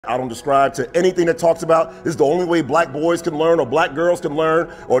I don't subscribe to anything that talks about this is the only way black boys can learn or black girls can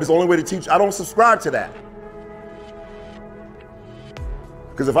learn or this is the only way to teach. I don't subscribe to that.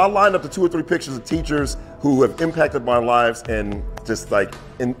 Because if I lined up the 2 or 3 pictures of teachers who have impacted my lives in just like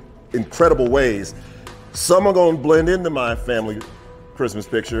in incredible ways, some are going to blend into my family Christmas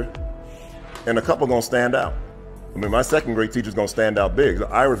picture and a couple are going to stand out. I mean, my second grade teacher is going to stand out big, the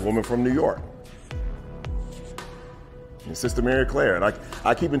Irish woman from New York. And Sister Mary Claire, and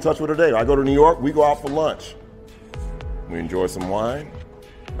I keep in touch with her today. I go to New York, we go out for lunch. We enjoy some wine.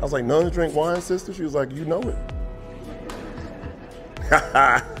 I was like, nuns drink wine, sister? She was like, you know it.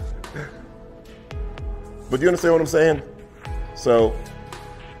 But you understand what I'm saying? So,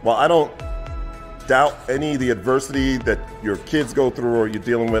 while I don't doubt any of the adversity that your kids go through or you're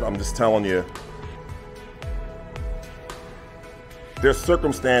dealing with, I'm just telling you, their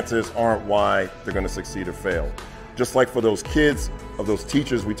circumstances aren't why they're going to succeed or fail. Just like for those kids of those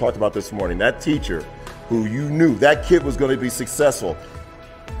teachers we talked about this morning, that teacher who you knew that kid was going to be successful,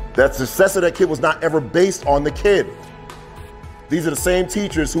 that success of that kid was not ever based on the kid. These are the same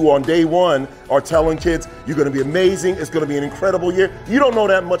teachers who on day one are telling kids, you're going to be amazing, it's going to be an incredible year. You don't know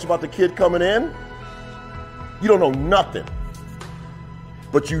that much about the kid coming in. You don't know nothing.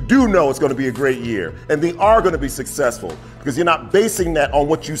 But you do know it's going to be a great year and they are going to be successful because you're not basing that on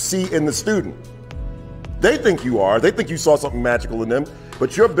what you see in the student. They think you are. They think you saw something magical in them,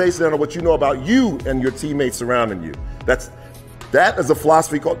 but you're basing it on what you know about you and your teammates surrounding you. That is a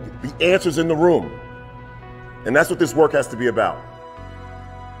philosophy called the answers in the room. And that's what this work has to be about.